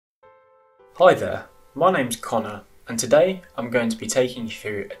Hi there, my name's Connor and today I'm going to be taking you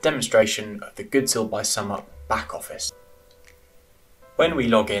through a demonstration of the Goodtill by SumUp back office. When we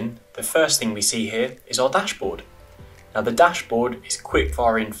log in, the first thing we see here is our dashboard. Now the dashboard is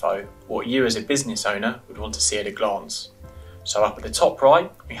quickfire info, what you as a business owner would want to see at a glance. So up at the top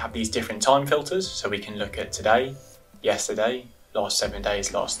right, we have these different time filters, so we can look at today, yesterday, last 7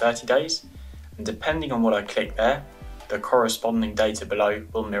 days, last 30 days, and depending on what I click there, the corresponding data below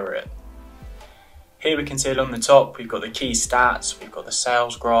will mirror it. Here we can see along the top, we've got the key stats, we've got the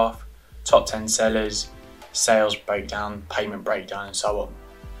sales graph, top 10 sellers, sales breakdown, payment breakdown, and so on.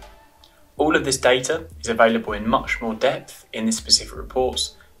 All of this data is available in much more depth in the specific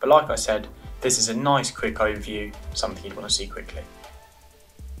reports, but like I said, this is a nice quick overview, something you'd want to see quickly.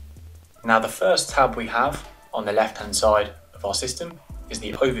 Now the first tab we have on the left hand side of our system is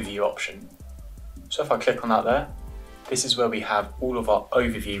the overview option. So if I click on that there, this is where we have all of our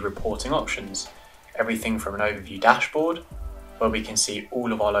overview reporting options. Everything from an overview dashboard, where we can see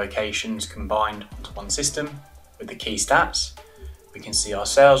all of our locations combined onto one system with the key stats. We can see our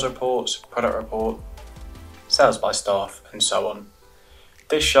sales reports, product report, sales by staff, and so on.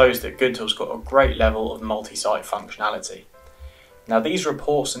 This shows that Goodtill's got a great level of multi-site functionality. Now these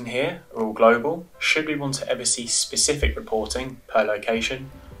reports in here are all global. Should we want to ever see specific reporting per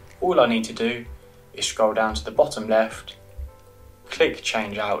location, all I need to do is scroll down to the bottom left, click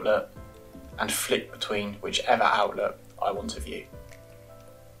change outlet, and flick between whichever outlet I want to view.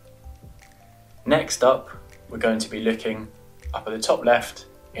 Next up, we're going to be looking up at the top left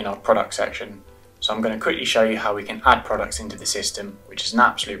in our product section. So I'm going to quickly show you how we can add products into the system, which is an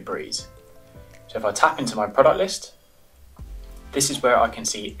absolute breeze. So if I tap into my product list, this is where I can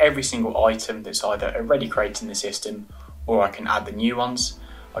see every single item that's either already created in the system or I can add the new ones.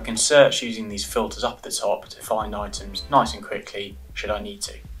 I can search using these filters up at the top to find items nice and quickly should I need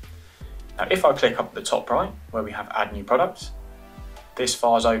to. Now if I click up at the top right where we have add new products, this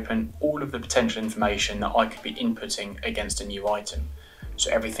fires open all of the potential information that I could be inputting against a new item. So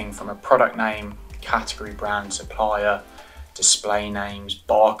everything from a product name, category, brand, supplier, display names,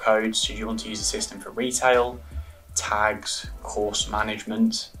 barcodes, should you want to use the system for retail, tags, course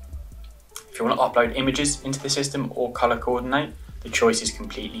management. If you want to upload images into the system or color coordinate, the choice is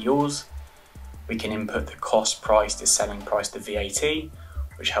completely yours. We can input the cost price, the selling price, the VAT,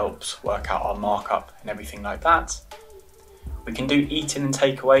 which helps work out our markup and everything like that. We can do eat-in and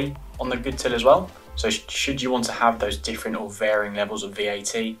takeaway on the Goodtill as well. So should you want to have those different or varying levels of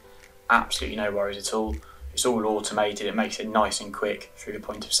VAT, absolutely no worries at all. It's all automated, it makes it nice and quick through the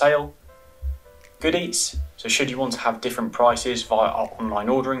point of sale. Good eats, so should you want to have different prices via our online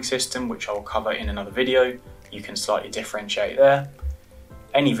ordering system, which I'll cover in another video, you can slightly differentiate there.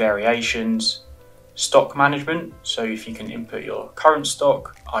 Any variations, stock management, so if you can input your current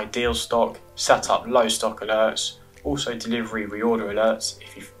stock, ideal stock, set up low stock alerts, also delivery reorder alerts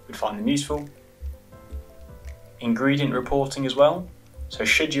if you would find them useful. Ingredient reporting as well, so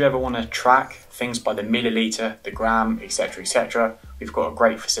should you ever want to track things by the milliliter, the gram, etc, we've got a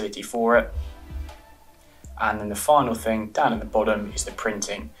great facility for it. And then the final thing down at the bottom is the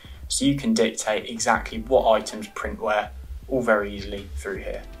printing, so you can dictate exactly what items print where, all very easily through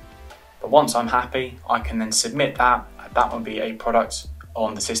here. But once I'm happy, I can then submit that, and that will be a product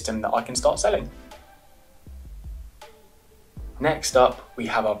on the system that I can start selling. Next up, we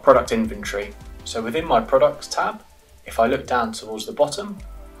have our product inventory. So within my products tab, if I look down towards the bottom,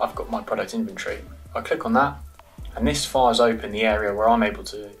 I've got my product inventory. I click on that, and this fires open the area where I'm able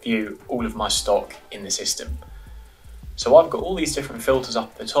to view all of my stock in the system. So I've got all these different filters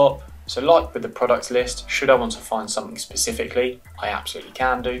up at the top. So like with the products list, should I want to find something specifically, I absolutely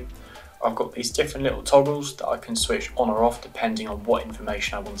can do. I've got these different little toggles that I can switch on or off depending on what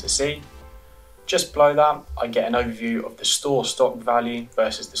information I want to see. Just below that, I get an overview of the store stock value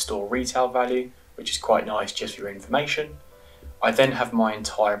versus the store retail value, which is quite nice just for your information. I then have my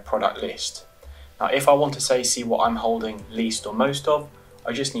entire product list. Now if I want to see what I'm holding least or most of,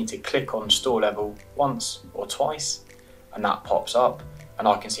 I just need to click on store level once or twice, and that pops up, and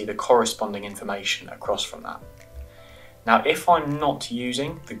I can see the corresponding information across from that. Now if I'm not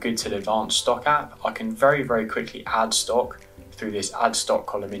using the Goodtill Advanced Stock app, I can very quickly add stock through this add stock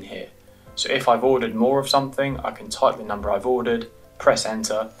column in here. So if I've ordered more of something, I can type the number I've ordered, press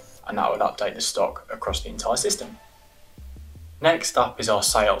enter, and that will update the stock across the entire system. Next up is our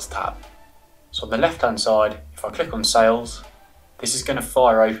sales tab. So on the left hand side, if I click on sales, this is going to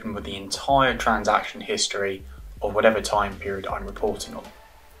fire open with the entire transaction history of whatever time period I'm reporting on.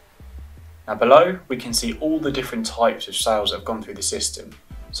 Now below, we can see all the different types of sales that have gone through the system.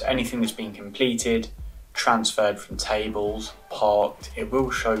 So anything that's been completed, transferred from tables, parked. It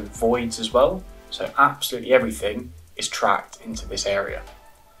will show voids as well. So absolutely everything is tracked into this area.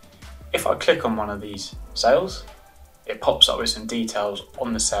 If I click on one of these sales, it pops up with some details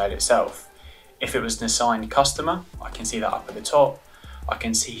on the sale itself. If it was an assigned customer, I can see that up at the top. I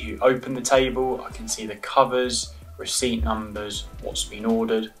can see who opened the table, I can see the covers, receipt numbers, what's been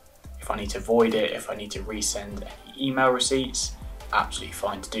ordered. If I need to void it, if I need to resend any email receipts, absolutely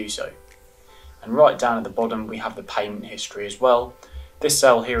fine to do so. And right down at the bottom, we have the payment history as well. This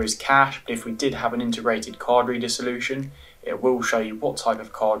sale here is cash, but if we did have an integrated card reader solution, it will show you what type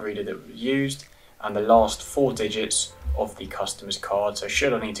of card reader that was used and the last 4 digits of the customer's card. So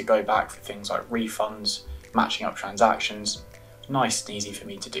should I need to go back for things like refunds, matching up transactions, nice and easy for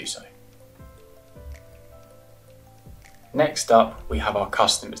me to do so. Next up, we have our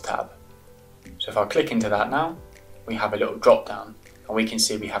customers tab. So if I click into that now, we have a little drop down and we can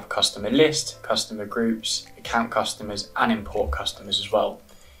see we have customer list, customer groups, account customers and import customers as well.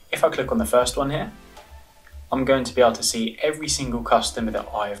 If I click on the first one here, I'm going to be able to see every single customer that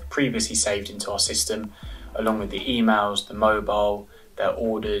I have previously saved into our system, along with the emails, the mobile, their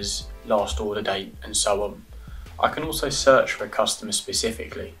orders, last order date and so on. I can also search for a customer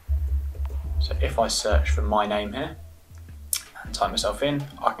specifically. So if I search for my name here and type myself in,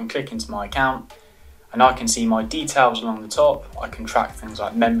 I can click into my account and I can see my details along the top. I can track things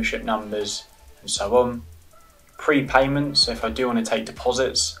like membership numbers and so on. Prepayments, so if I do want to take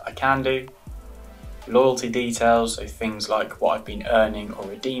deposits, I can do. Loyalty details, so things like what I've been earning or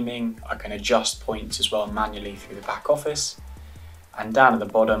redeeming. I can adjust points as well manually through the back office. And down at the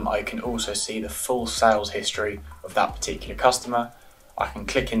bottom, I can also see the full sales history of that particular customer. I can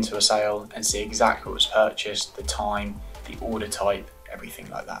click into a sale and see exactly what was purchased, the time, the order type, everything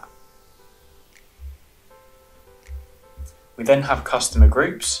like that. We then have customer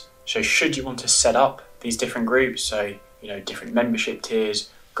groups. So should you want to set up these different groups, so different membership tiers,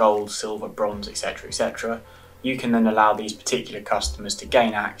 gold, silver, bronze, etc., you can then allow these particular customers to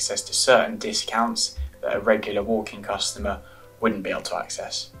gain access to certain discounts that a regular walk-in customer wouldn't be able to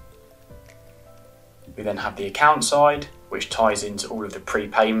access. We then have the account side, which ties into all of the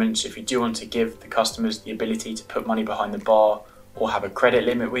prepayments. If you do want to give the customers the ability to put money behind the bar or have a credit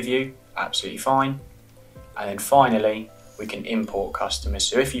limit with you, absolutely fine. And then finally, we can import customers.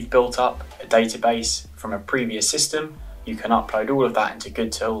 So if you've built up a database from a previous system, you can upload all of that into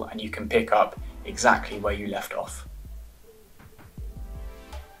GoodTill and you can pick up exactly where you left off.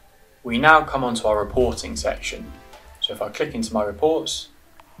 We now come onto our reporting section. So if I click into my reports,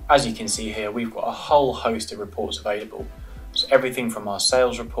 as you can see here, we've got a whole host of reports available. So everything from our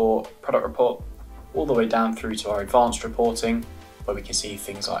sales report, product report, all the way down through to our advanced reporting, where we can see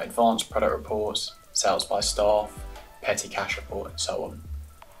things like advanced product reports, sales by staff, petty cash report, and so on.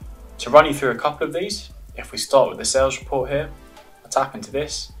 To run you through a couple of these, if we start with the sales report here, I tap into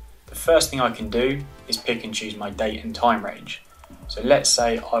this. The first thing I can do is pick and choose my date and time range. So let's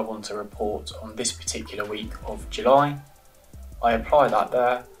say I want to report on this particular week of July. I apply that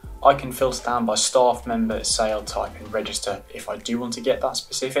there. I can filter down by staff member, sale type and register if I do want to get that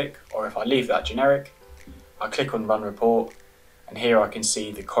specific, or if I leave that generic. I click on run report and here I can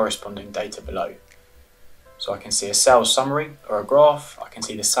see the corresponding data below. So I can see a sales summary or a graph. I can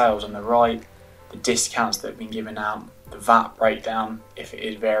see the sales on the right, the discounts that have been given out, the VAT breakdown if it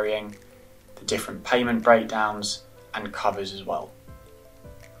is varying, the different payment breakdowns and covers as well.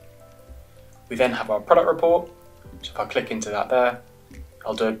 We then have our product report. So if I click into that there,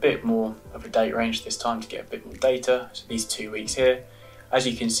 I'll do a bit more of a date range this time to get a bit more data. So these 2 weeks here, as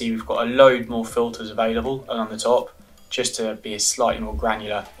you can see, we've got a load more filters available along the top, just to be slightly more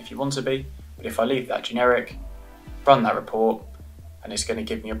granular if you want to be. But if I leave that generic, run that report, and it's going to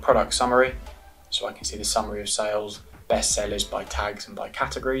give me a product summary. So I can see the summary of sales, best sellers by tags and by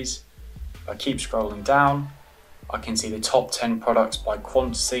categories. If I keep scrolling down, I can see the top 10 products by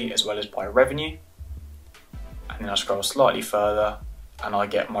quantity as well as by revenue. And then I scroll slightly further and I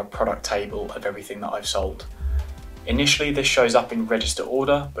get my product table of everything that I've sold. Initially this shows up in register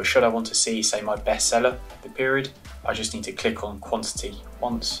order, but should I want to see, say, my best seller of the period, I just need to click on quantity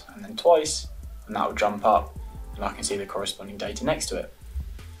once and then twice, and that will jump up and I can see the corresponding data next to it.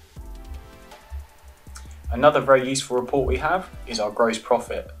 Another very useful report we have is our gross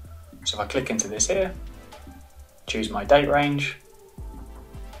profit. So if I click into this here, choose my date range,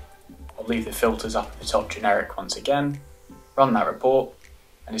 I'll leave the filters up at the top generic once again, run that report,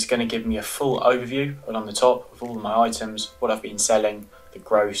 and it's going to give me a full overview along the top of all of my items, what I've been selling, the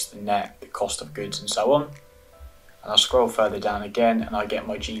gross, the net, the cost of goods and so on. And I'll scroll further down again and I get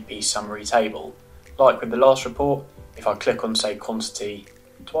my GP summary table. Like with the last report, if I click on, say, quantity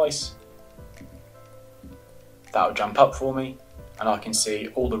twice, that'll jump up for me and I can see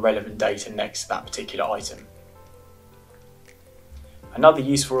all the relevant data next to that particular item. Another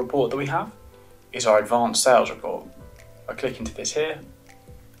useful report that we have is our advanced sales report. If I click into this here,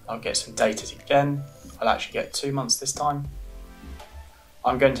 I'll get some data again. I'll actually get 2 months this time.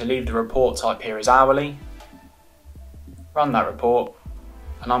 I'm going to leave the report type here as hourly, run that report,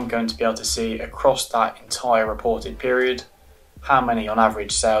 and I'm going to be able to see across that entire reported period how many on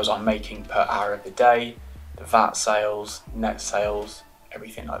average sales I'm making per hour of the day, the VAT sales, net sales,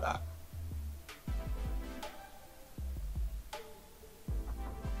 everything like that.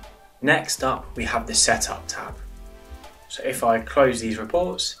 Next up, we have the Setup tab. So if I close these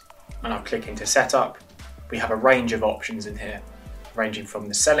reports and I'll click into Setup, we have a range of options in here, ranging from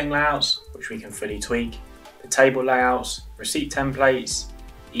the selling layouts, which we can fully tweak, the table layouts, receipt templates,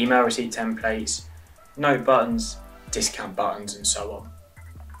 email receipt templates, note buttons, discount buttons, and so on.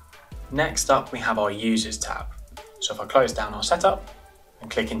 Next up, we have our Users tab. So if I close down our Setup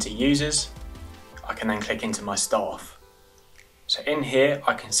and click into Users, I can then click into my staff. So in here,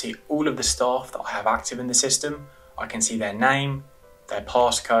 I can see all of the staff that I have active in the system. I can see their name, their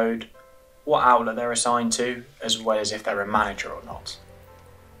passcode, what outlet they're assigned to, as well as if they're a manager or not.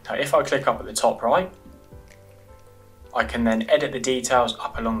 Now, if I click up at the top right, I can then edit the details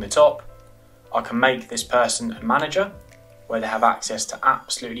up along the top. I can make this person a manager, where they have access to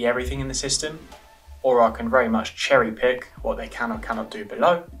absolutely everything in the system, or I can very much cherry pick what they can or cannot do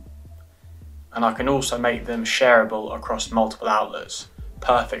below. And I can also make them shareable across multiple outlets,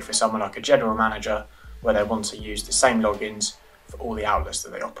 perfect for someone like a general manager, where they want to use the same logins for all the outlets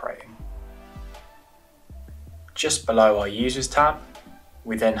that they operate in. Just below our Users tab,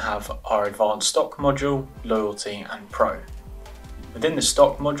 we then have our Advanced Stock module, Loyalty and Pro. Within the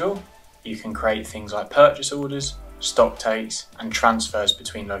Stock module, you can create things like purchase orders, stock takes, and transfers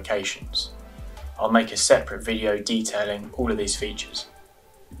between locations. I'll make a separate video detailing all of these features.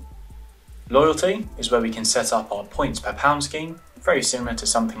 Loyalty is where we can set up our points per pound scheme, very similar to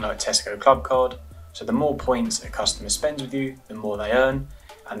something like Tesco Club Card. So the more points a customer spends with you, the more they earn,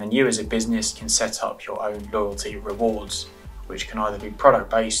 and then you as a business can set up your own loyalty rewards, which can either be product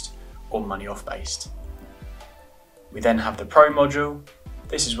based or money off based. We then have the Pro module.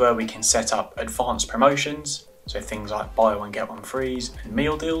 This is where we can set up advanced promotions, so things like buy one get one frees and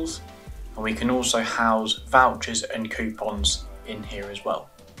meal deals, and we can also house vouchers and coupons in here as well.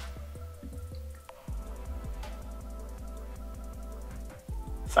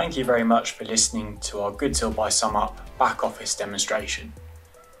 Thank you very much for listening to our Good Till by SumUp back office demonstration.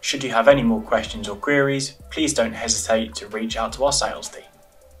 Should you have any more questions or queries, please don't hesitate to reach out to our sales team.